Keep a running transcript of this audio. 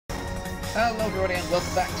Hello everybody and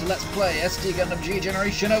welcome back to Let's Play SD Gundam G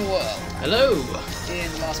Generation Overworld. Hello! In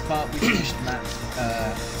last part we finished map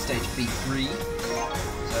stage B3.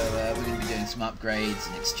 So we're going to be doing some upgrades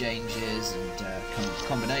and exchanges and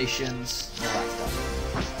combinations, all that stuff.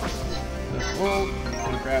 First of all, we're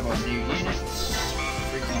going to grab our new units.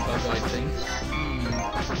 Freaky bug-eyed thing.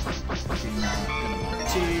 Gundam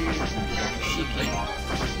 2, Shiki.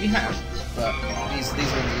 We have, but these ones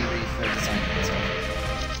are going to be for design and stuff.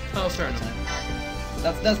 Oh, fair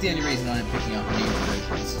enough. That's the only reason I'm picking up new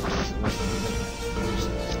versions.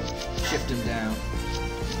 Shift them down.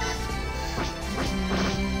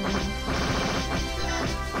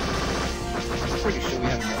 Pretty sure we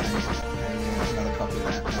haven't got another copy of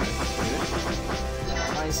that.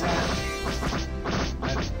 No. Isaac.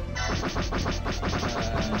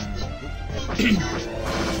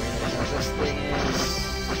 This thing is.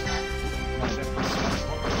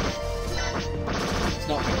 It's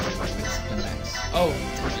not Victory, but it's Gundam X. Oh,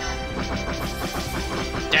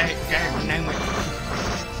 damn it.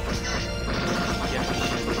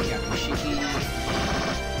 Yakushiki.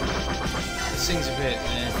 This thing's a bit,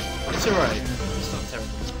 it's alright. It's not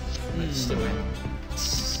terrible. It's still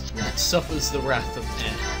it suffers the wrath of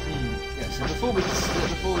Yeah, so before we do the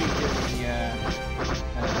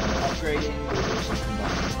upgrading, we'll do some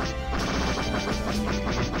combining.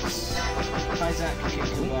 Isaac can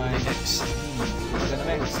combine Gundam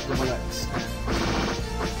X, Double X, and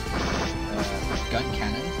gun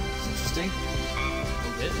cannon. It's interesting.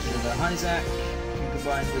 So the Isaac can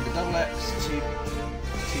combine with the Double X to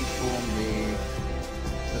form the.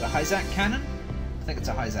 Is that a Isaac cannon? I think it's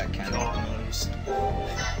a Isaac cannon.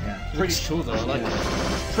 Yeah, Pretty cool though. I like it.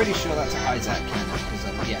 Pretty sure that's a Isaac cannon because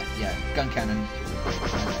yeah, gun cannon.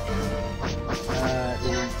 The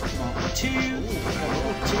Mark 2,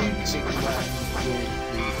 Mark 2 can combine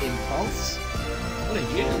with the Impulse. What a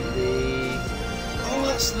unit! Oh,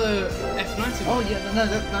 that's the F90. Oh yeah, no,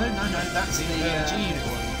 that's the G unit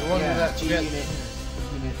one. The one with that G unit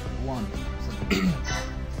 1.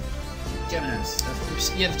 Geminas.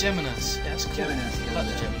 Yeah, the Geminas. Yeah, that's cool. Geminas. I like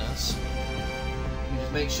the Geminas. You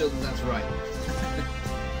just make sure that that's right.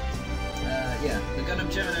 Yeah, the Gundam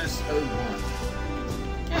Geminas 01.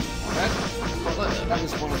 Yeah, not bad. I like that. That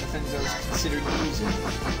was one of the things I was considering using.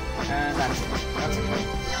 And that's it. That's it.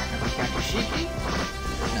 And the Yakushiki.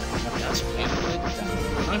 No, That's weird.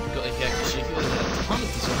 I've got a Yakushiki. There's a ton of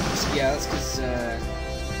designs. yeah, that's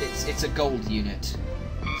because it's a gold unit.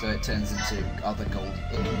 So it turns into other gold.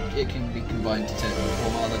 It can be combined to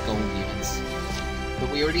form other gold units. But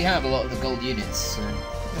we already have a lot of the gold units, so.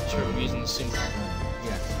 I'm sure we're using the sumo.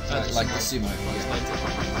 Yeah, like the sumo. Yeah.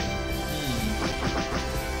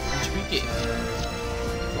 What should we get?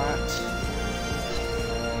 Flat.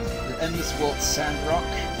 The Endless Waltz Sandrock.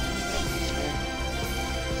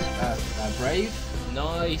 Brave.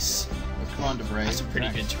 Nice. The Commander Brave. That's a pretty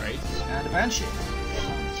good trade. And a Banshee.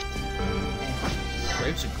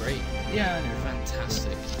 Braves are great. Yeah, I know.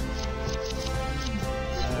 Fantastic.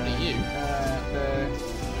 What are you?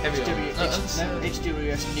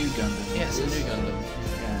 HWS New Gundam. Yeah, it's a New Gundam.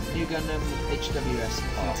 Yeah, New Gundam HWS. You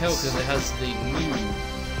can tell because it has the new.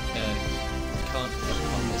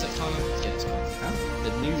 Is that Kana? Yeah, it's Kana. Huh?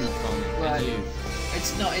 The new Kana. Well, The new.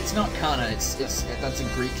 It's not Kana. It's that's a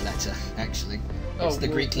Greek letter actually. It's the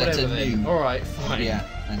Greek letter Nu. All right, fine. Yeah,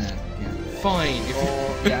 I know. Yeah. Fine.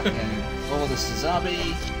 Or or the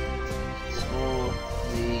Suzabi, or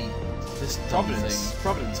the This dumb Providence thing.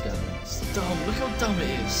 Providence Gundam. It's dumb. Look how dumb it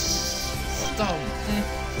is. It's dumb.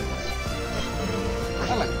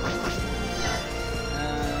 I like it.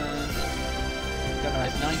 Gundam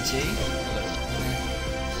F90. Hello.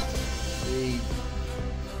 The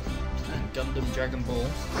Gundam Dragon Ball.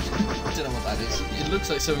 I don't know what that is. It looks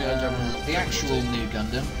like something like Dragon Ball. The actual New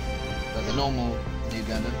Gundam, but the normal New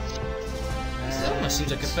Gundam. That almost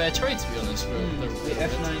seems like a fair trade, to be honest. For the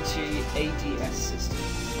F90 ADS system.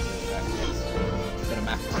 It's got a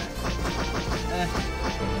map attack.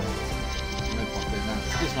 No point doing that.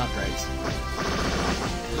 Let's do some upgrades.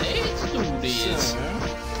 Let's do this. So,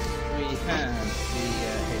 we have the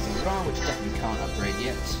Hazel Ra, which definitely can't upgrade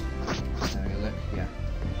yet. Just having a look, yeah.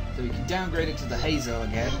 So we can downgrade it to the Hazel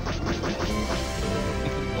again.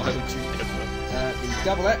 Why would you ever? The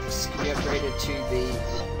Double X can be upgraded to the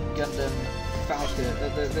Gundam Falcon,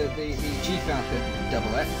 the G-Falcon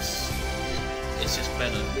Double X. It's just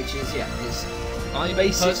better. Which is, I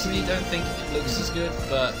personally don't think it looks as good,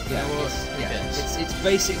 but you know what? It's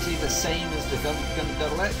basically the same as the Gundam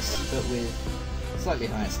Double X, but with slightly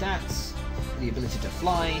higher stats, the ability to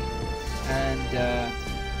fly, and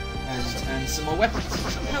some more weapons.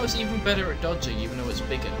 Somehow it's even better at dodging, even though it's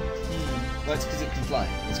bigger. Well, it's because it can fly.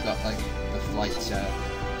 It's got like the flight. It's I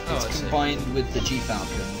combined with the G-Falcon,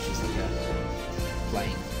 which is like a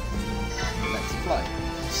plane. It lets it fly.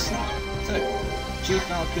 So,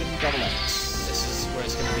 G-Falcon Double X. This is where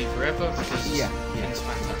it's going to be forever because it's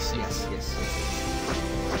fantastic. Yes.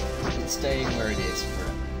 It's staying where it is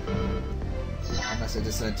forever. Unless I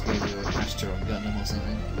decide to go to a Astrea on Gundam or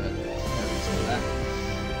something, but no reason for that.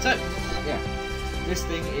 So, yeah. This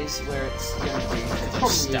thing is where it's going to be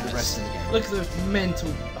probably the rest of the game. Look at the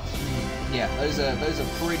mental... Yeah, those are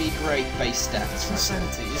pretty great base stats.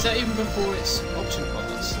 Insanity. Is that even before its option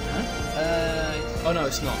parts? Huh? Oh no,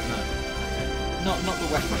 it's not. No. Not the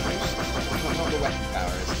weapon boost. Not the weapon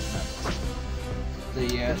power, is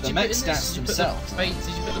it? No. The mech stats themselves. Did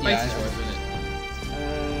you put the bases right with it?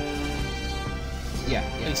 Yeah.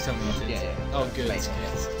 Please tell me you did. Yeah. Oh, good.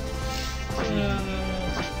 Yeah.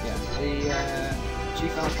 The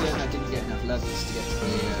G-Falcon, I didn't get enough levels to get to the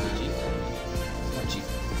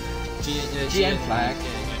GN flag.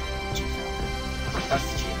 G-Falcon. That's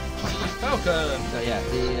the Falcon. So yeah,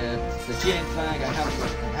 the GN flag I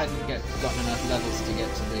hadn't gotten enough levels to get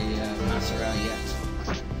to the Astrea yet.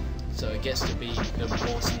 So it gets to be the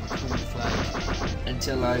awesome cool flag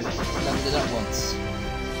until I leveled it up once.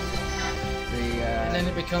 And then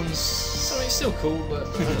it becomes it's still cool, but I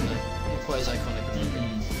don't know, not quite as iconic.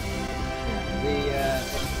 The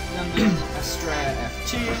Gundam Astrea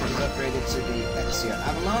F2 is upgraded to the Exia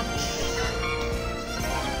Avalanche.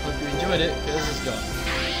 Hope you enjoyed it, because it's gone.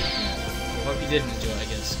 Hope you didn't enjoy it, I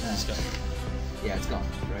guess. It's gone. Yeah, it's gone,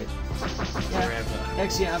 right? Forever.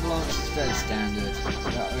 Exia Avalanche is fairly standard.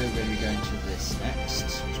 We're going to be going to this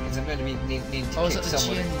next, which means I'm going to be needing to kick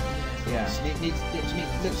someone. Yeah,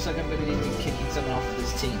 looks like I'm going to be kicking someone off of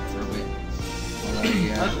this team for a bit.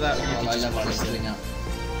 While I level this thing up.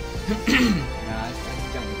 I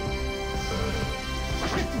don't know.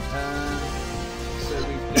 So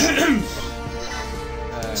we've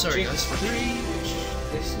got sorry guys.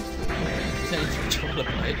 This is the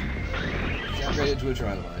Trilobite. It's upgraded to a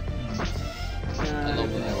Trilobite. I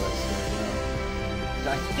love that works very well.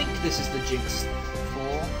 I think this is the Jinx 4.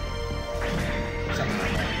 Something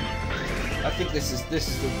like that. I think this is the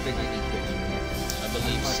thing I need to get to. I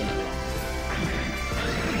believe so. It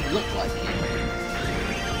doesn't look like it.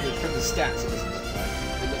 From the stats, it doesn't look like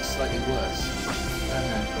it. It looks slightly worse. I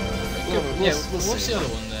don't know. We'll what's see. the other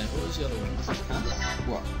one there? What was the other one? Huh?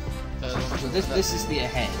 What? Well, this is the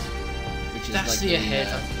ahead. Which is that's like the ahead. I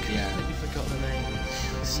yeah. completely forgot the name.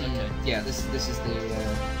 Okay. Yeah, this is the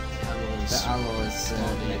Alloys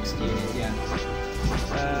next unit. Yeah.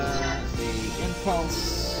 The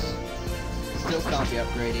Impulse still can't be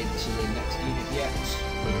upgraded to the next unit yet.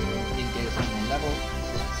 Didn't get it on the level.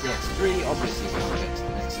 The X3 obviously can't get to the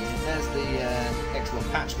next unit. There's the X1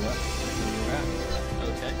 patchwork.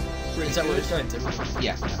 Okay. Pretty is that good. where it's going to?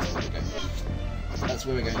 Yeah, that's where we're going. That's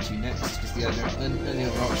where we're going to next, because the only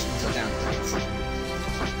other options are downgrades.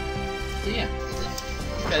 So yeah.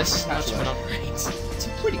 Okay, this is much of an upgrade. It's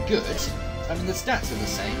pretty good. I mean, the stats are the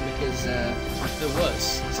same because they're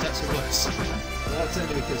worse. The stats are worse. Well, that's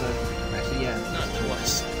only because actually, yeah. No, they're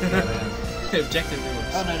worse. Objectively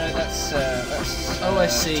worse. Oh no, that's oh, I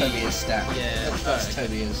see. Tobia's stat. Yeah, that's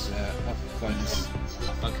Tobia's bonus.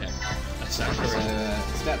 Okay, that's that So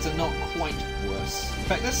stats are not quite worse. In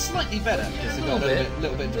fact, they're slightly better because they've got a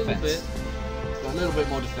little bit of defense. Got a little bit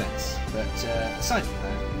more defense, but aside from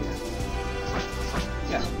that,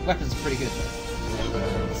 yeah, weapons are pretty good.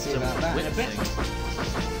 We'll see about that in a bit. And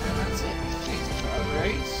that's it. Okay,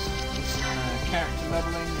 upgrades. Some character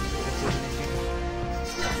leveling. If there's anything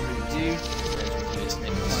I really do.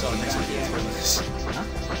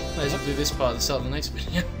 Might as well do this part at the start of the next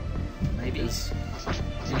video. Maybe.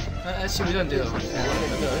 Actually, we don't do that.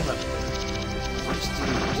 Just do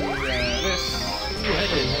this.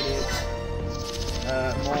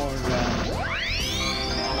 More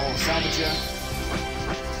salvager.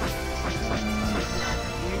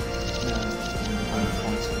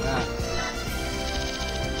 Points for that.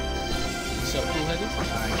 So cool-headed? I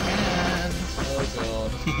can. Oh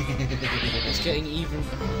god. It's getting even.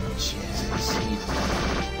 Oh, Jesus.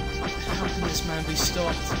 How can this man be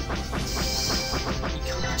stopped?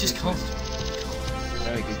 You just can't.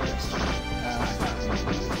 Very good question.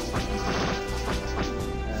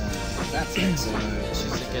 That's it, so it's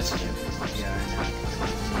just a guess. Yeah, I know.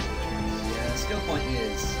 The skill point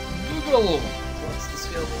is Google! What's the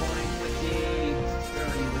skill point? Wiki. Where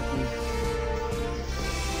are you, Wiki?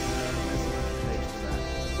 Where's the page for that?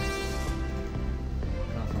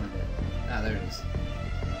 Can't find it. Ah, there it is.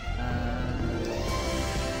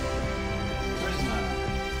 Where is my...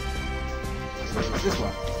 It's this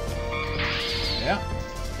one. Yeah.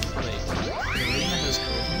 Wait.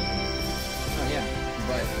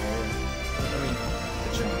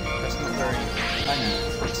 I know.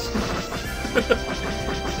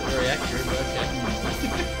 Very accurate, but okay.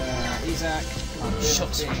 Isaac.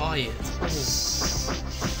 Shots fired.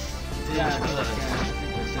 Yeah, I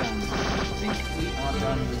think we're done. I think we are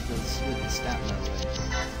done with the stat leveling.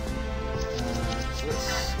 So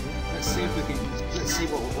let's see if we can. Let's see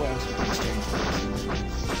what else we can exchange for.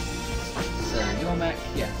 So your mech,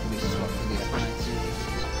 yeah, we swap for the F92.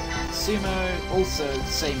 Sumo, also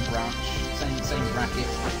same branch, same bracket.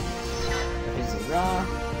 Here's a Ra.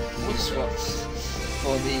 We'll swap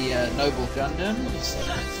for the Noble Gundam. What is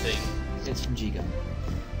that thing? It's from G-Gundam.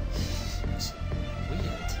 It's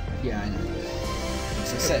weird. Yeah, I know.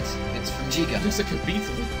 As I said, it's from G-Gundam. Looks like a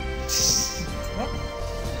beetle. What?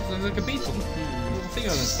 It looks like a beetle. Little thing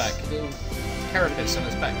on its back. Little carapace on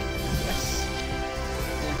its back. Yes.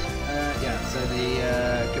 Yeah, so the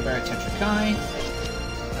Gabara Tetrakai.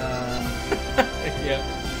 Yeah.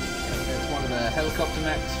 It's one of the helicopter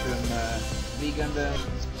mechs from V-Gundam.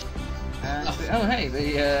 And oh hey,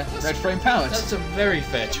 the red frame powered. That's a very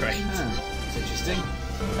fair trade. That's interesting.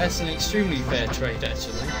 That's an extremely fair trade,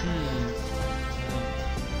 actually.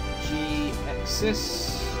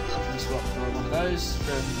 G-Exis. We swap for one of those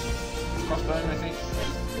from Crossbone, I think,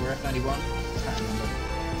 or F91. I can't remember.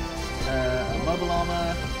 Mobile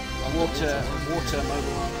armor, water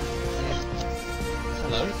mobile armor.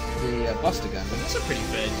 Hello. The Buster Gundam. That's a pretty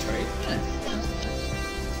fair trade.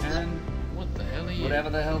 Yeah. And what the hell are you? whatever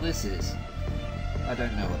the hell this is. I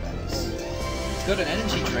don't know what that is. It's got an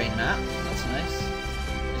energy drain map. That's nice.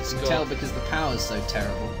 It's You can tell because the power's so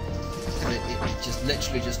terrible. It just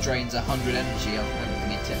literally just drains 100 energy off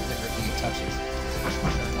everything it touches.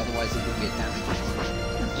 Otherwise it will get damaged.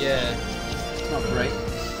 Yeah. It's not great.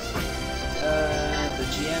 The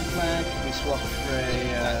GM flag, we swap for a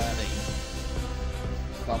That thing.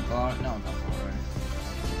 Barbaro. No, not Barbaro.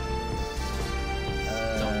 I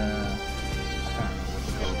can't remember what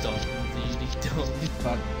it's called. Dom. The unique Dom.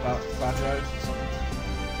 Badro.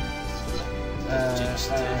 Jinx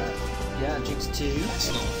 2. Yeah, Jinx 2. That's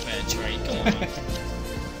not a fair trade, come on.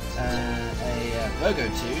 A Virgo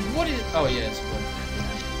 2. What is... Oh yeah, it's one.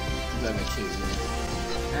 Yeah. Virgo 2.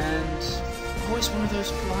 Yeah. And... Oh, it's one of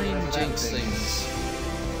those flying Whatever that Jinx thing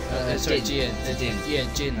things. Sorry, Jin. It's a Din. Yeah,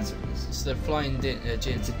 Jin. That's what it is. It's the flying Jin. It's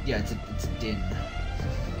a Din.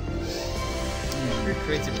 Very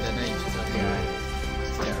creative with their names. Yeah.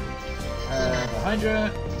 It's terrible. The Hydra,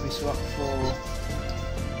 we swap for...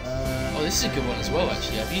 Oh, this is a good one as well,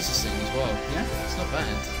 actually. I've used this thing as well. Yeah? It's not bad.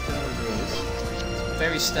 Don't know what it is.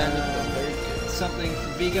 Very standard, but very good. Something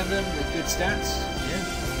from V-Gundam with good stats. Yeah.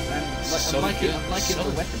 And I'm liking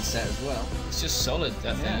the weapon set as well. It's just solid,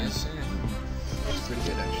 that thing Yeah. is. Yeah. It's pretty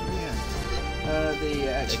good actually, yeah. The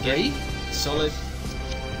X3. Again, solid.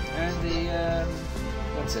 And the,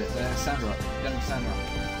 what's it? The Sandrock. Gundam Sandrock.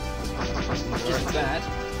 Which isn't bad.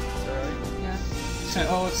 Yeah.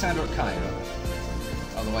 Sandrock Kai, rather.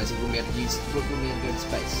 Otherwise it wouldn't be able to go in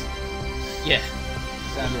space. Yeah.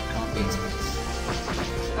 Sandrock can't be in space.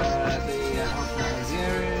 The Alpha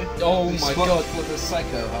Zero. Oh my god. For the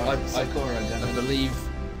Psycho Psychoro I Gundam. believe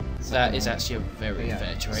that is actually a very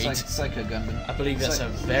fair trade. Psycho Gundam. I believe that's a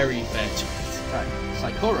very fair trade. Right.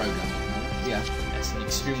 Psychoro Gundam. Yeah. That's an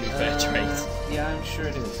extremely fair trade. Yeah, I'm sure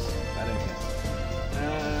it is. I don't care.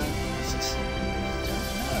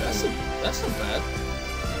 That's not bad.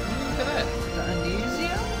 Look at that. Is that a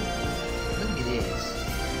Nuzio? I think it is.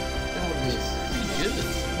 I don't know what it is. Pretty good.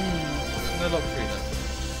 No log through that.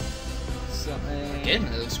 Something. Again,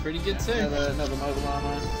 that looks pretty good too. Another mobile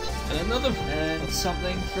armor. And another. And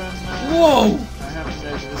something from. Whoa! I happen to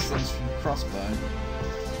know that this thing's from Crossbone.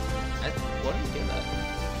 Why do you get that?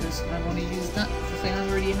 Because I want to use that the thing I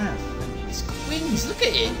already have. It's got wings, look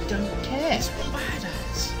at it! Don't care. It's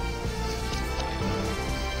badass.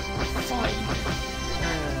 Fine.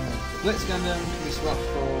 Blitz Gundam, can we swap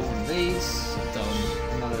for one of these? Done.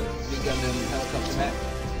 Another V-Gundam helicopter mech.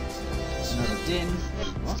 Another Din.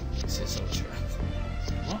 What? This is ultra.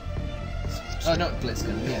 What? Oh, not Blitz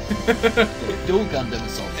Gundam, yeah. Dual Gundam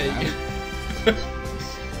Assault.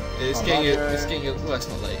 It's getting a, well, it's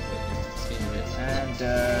not late, but it's getting a bit. And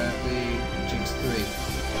the Jinx 3.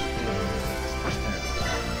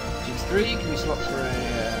 Jinx 3, can we swap for a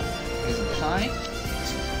Kai?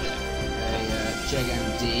 A Jegan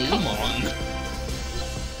D. Come on!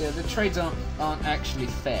 Yeah, the trades aren't actually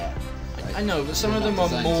fair. Right? I know, but some of them are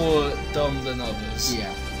more dumb than others.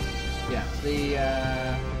 Yeah. Yeah. The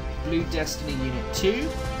Blue Destiny Unit 2.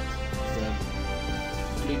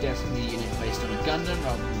 The Blue Destiny unit based on a Gundam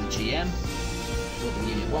rather than the GM. What the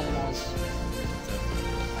Unit 1 was.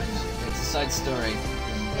 I know. It's a side story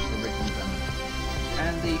from the original Gundam.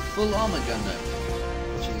 And the Full Armor Gundam,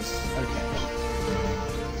 which is okay.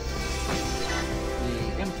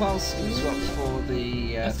 Pulse can be swapped for the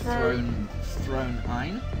Throne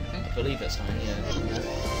Ein, I think. I believe that's fine, yeah.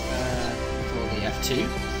 For the F2.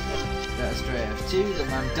 The Astrea F2, the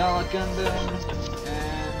Mandala Gundam,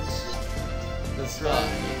 and the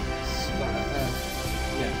Throne.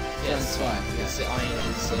 Yes, Throne 5. Yes, the iron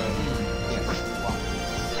is. Yes, 1.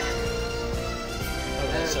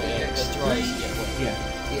 Oh, sorry, the yeah, X3, the drive, yeah,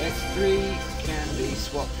 the X3 can be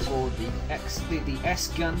swapped for the S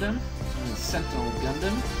Gundam, the Sentinel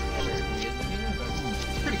Gundam.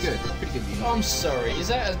 Pretty good unit. Oh, I'm sorry, is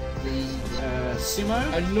that The Sumo,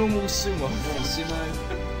 a normal sumo? normal Sumo,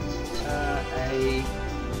 a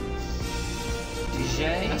DJ,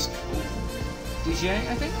 That's cool. DJ,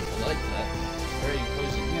 I think. I like that. Very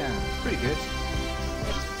imposing. Yeah, pretty good.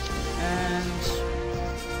 And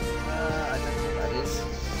I don't know what that is.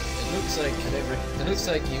 It looks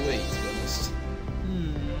like UE, to be honest.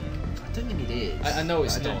 I don't think it is. I know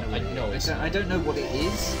it's I don't not. know I what it know is. it's I don't know what it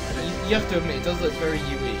is. You have to admit, it does look very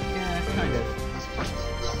UE. Yeah, kind of.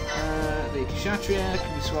 The Kshatriya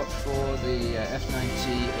can be swapped for the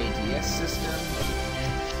F90 ADS system.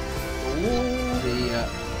 The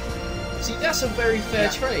See, that's a very fair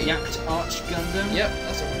trade. Yacht Arch Gundam. Yep,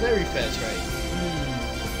 that's a very fair trade.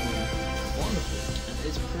 Wonderful.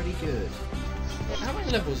 It's pretty good. How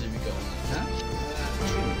many levels have you got? Huh?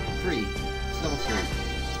 3. It's level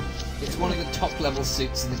 3. It's one of the top level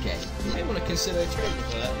suits in the game. You may want to consider trading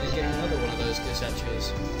for that and then getting another one of those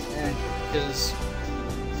Kshatriyas. Yeah. Because,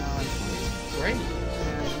 No, I find great.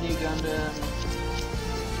 And the new Gundam.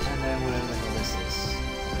 And then whatever the hell this is.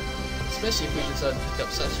 Especially if we decide to pick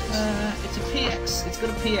up Sachets. It's a PX. It's got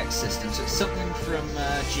a PX system, so it's something from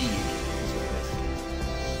GU.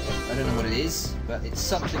 I don't know what it is, but it's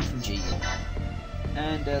something from GU.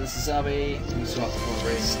 And the Sazabi can be swapped for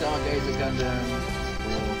a Stargazer Gundam or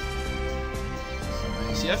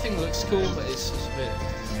something. See, that thing looks cool, but it's just a bit.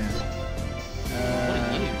 Yeah. What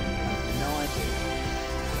are you? I have no idea.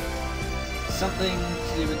 Something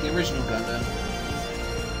to do with the original Gundam.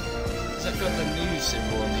 Has that got the new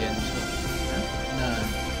symbol on the end as well? No.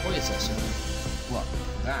 What is that symbol? What?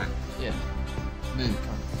 That? Yeah. Moon.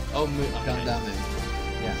 Oh, Moon. Okay. Gundam Moon.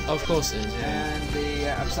 Yeah. Oh, of course it is, yeah. And the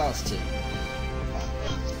Apsalis 2.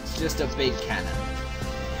 It's just a big cannon.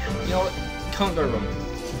 You know what? Can't go wrong.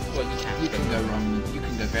 Well, you can. You can go wrong. You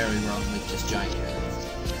can go very wrong with just giant cannons.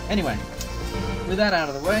 Anyway, with that out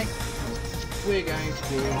of the way, we're going to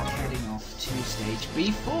be heading off to stage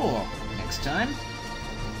B4 next time.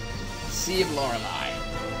 Sea of Lorelei.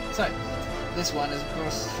 So, this one is of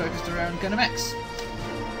course focused around Gundam X,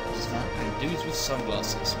 which is fun. And dudes with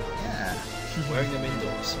sunglasses. Yeah. Wearing them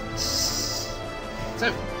indoors.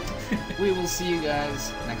 So, we will see you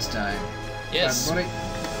guys next time. Yes. Bye,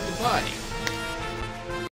 everybody. Goodbye.